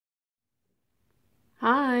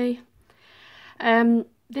Hi.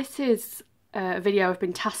 This is a video I've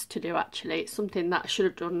been tasked to do actually. It's something that I should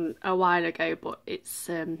have done a while ago, but it's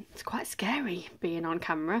quite scary being on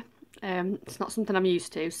camera. It's not something I'm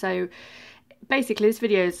used to. So basically this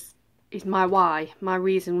video is my why, my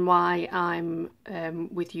reason why I'm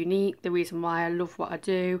with Younique, the reason why I love what I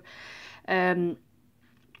do. In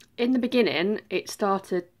the beginning, it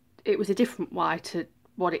was a different why to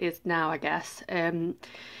what it is now, I guess.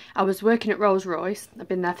 I was working at Rolls-Royce. I've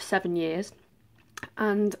been there for 7 years,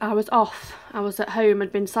 and I was off. I was at home.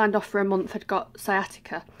 I'd been signed off for a month. I'd got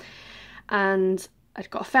sciatica, and I'd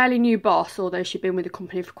got a fairly new boss, although she'd been with the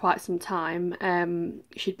company for quite some time.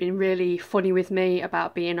 She'd been really funny with me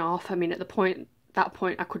about being off. I mean, at that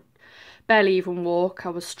point, I could barely even walk. I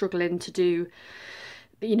was struggling to do,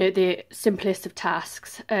 the simplest of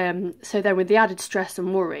tasks. So then with the added stress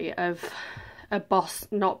and worry of a boss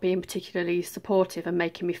not being particularly supportive and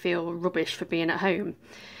making me feel rubbish for being at home.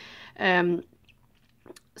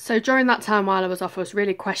 So during that time while I was off, I was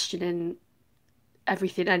really questioning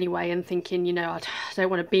everything anyway and thinking, I don't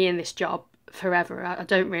want to be in this job forever. I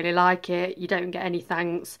don't really like it. You don't get any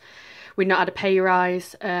thanks. We've not had a pay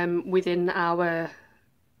rise within our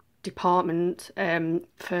department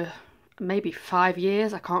for maybe 5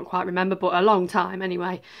 years. I can't quite remember, but a long time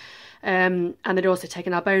anyway. And they'd also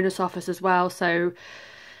taken our bonus offers as well, so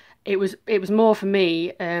it was more for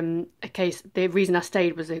me a case. The reason I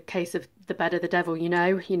stayed was a case of the bed of the devil,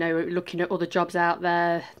 looking at other jobs out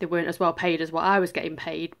there. They weren't as well paid as what I was getting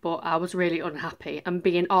paid, but I was really unhappy, and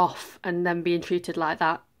being off and then being treated like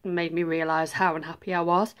that made me realise how unhappy I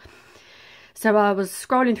was. So I was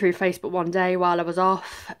scrolling through Facebook one day while I was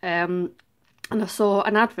off, and I saw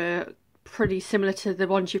an advert pretty similar to the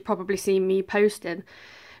ones you've probably seen me posting.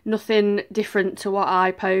 Nothing different to what I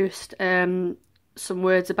post, some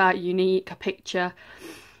words about Younique, a picture,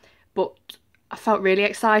 but I felt really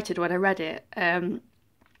excited when I read it, and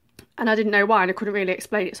I didn't know why, and I couldn't really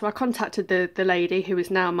explain it. So I contacted the lady who is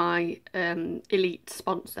now my elite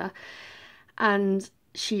sponsor, and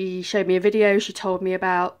she showed me a video. She told me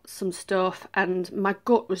about some stuff, and my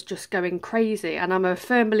gut was just going crazy, and I'm a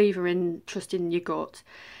firm believer in trusting your gut.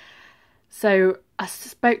 So I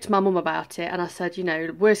spoke to my mum about it, and I said,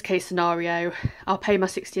 worst case scenario, I'll pay my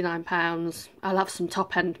 £69, I'll have some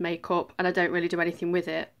top end makeup, and I don't really do anything with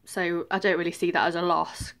it. So I don't really see that as a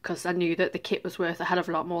loss, because I knew that the kit was worth a hell of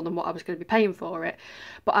a lot more than what I was going to be paying for it.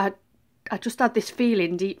 But I just had this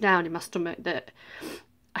feeling deep down in my stomach that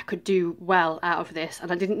I could do well out of this, and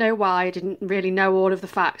I didn't know why. I didn't really know all of the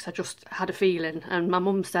facts. I just had a feeling, and my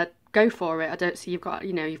mum said, go for it. I don't see you've got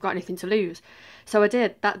anything to lose. So I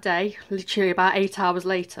did that day. Literally about 8 hours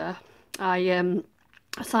later, I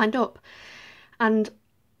signed up, and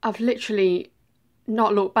I've literally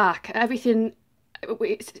not looked back. Everything.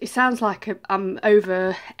 It sounds like I'm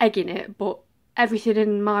over egging it, but everything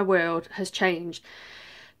in my world has changed.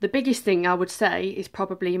 The biggest thing I would say is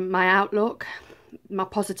probably my outlook, my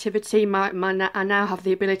positivity. I now have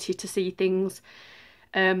the ability to see things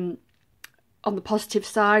on the positive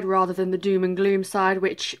side rather than the doom and gloom side,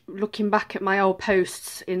 which, looking back at my old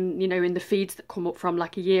posts in the feeds that come up from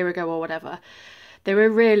like a year ago or whatever,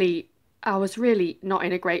 I was really not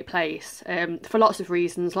in a great place, for lots of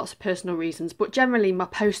reasons, lots of personal reasons, but generally my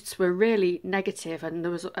posts were really negative, and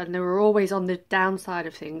they were always on the downside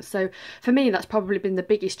of things. So for me, that's probably been the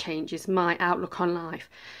biggest change, is my outlook on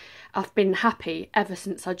life. I've been happy ever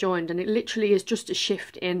since I joined, and it literally is just a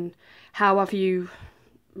shift in how I view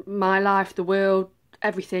my life, the world,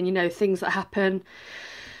 everything, things that happen.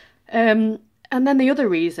 And then the other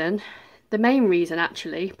reason, the main reason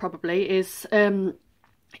actually, probably, is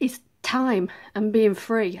time and being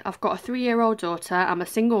free. I've got a 3-year-old daughter. I'm a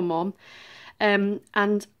single mum, and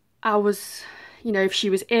I was, if she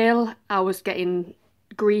was ill, I was getting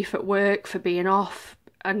grief at work for being off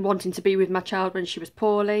and wanting to be with my child when she was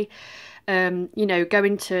poorly. She's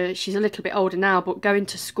a little bit older now, but going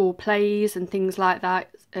to school plays and things like that,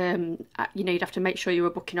 you'd have to make sure you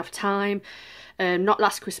were booking off time. Not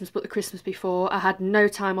last Christmas, but the Christmas before, I had no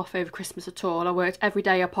time off over Christmas at all. I worked every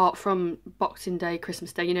day apart from Boxing Day,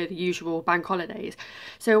 Christmas Day, the usual bank holidays.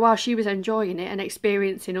 So while she was enjoying it and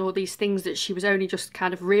experiencing all these things that she was only just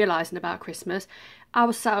kind of realising about Christmas, I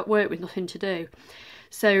was sat at work with nothing to do.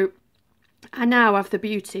 So I now have the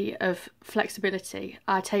beauty of flexibility.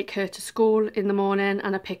 I take her to school in the morning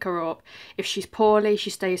and I pick her up. If she's poorly, she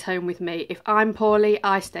stays home with me. If I'm poorly,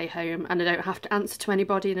 I stay home, and I don't have to answer to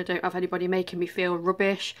anybody, and I don't have anybody making me feel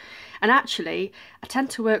rubbish. And actually, I tend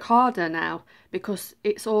to work harder now because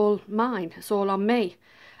it's all mine, it's all on me.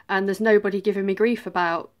 And there's nobody giving me grief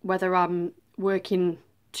about whether I'm working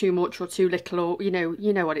too much or too little, or you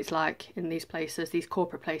know what it's like in these places, these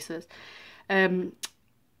corporate places. And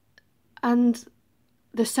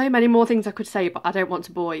there's so many more things I could say, but I don't want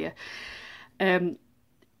to bore you.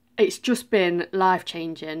 It's just been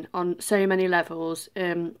life-changing on so many levels.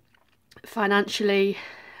 Financially,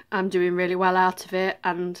 I'm doing really well out of it,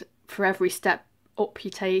 and for every step up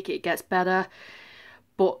you take, it gets better.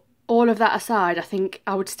 But all of that aside, I think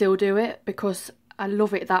I would still do it because I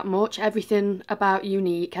love it that much. Everything about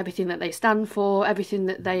Younique, everything that they stand for, everything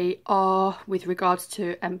that they are with regards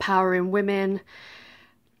to empowering women,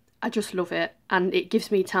 I just love it. And it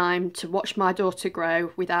gives me time to watch my daughter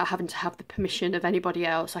grow without having to have the permission of anybody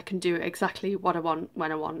else. I can do exactly what I want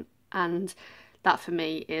when I want, and that for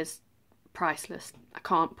me is priceless. I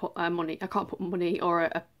can't put money or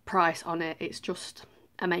a price on it. It's just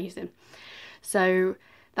amazing. So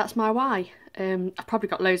that's my why. I've probably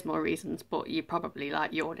got loads more reasons, but you're probably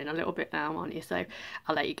like yawning a little bit now, aren't you? So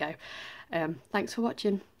I'll let you go. Thanks for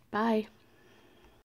watching. Bye.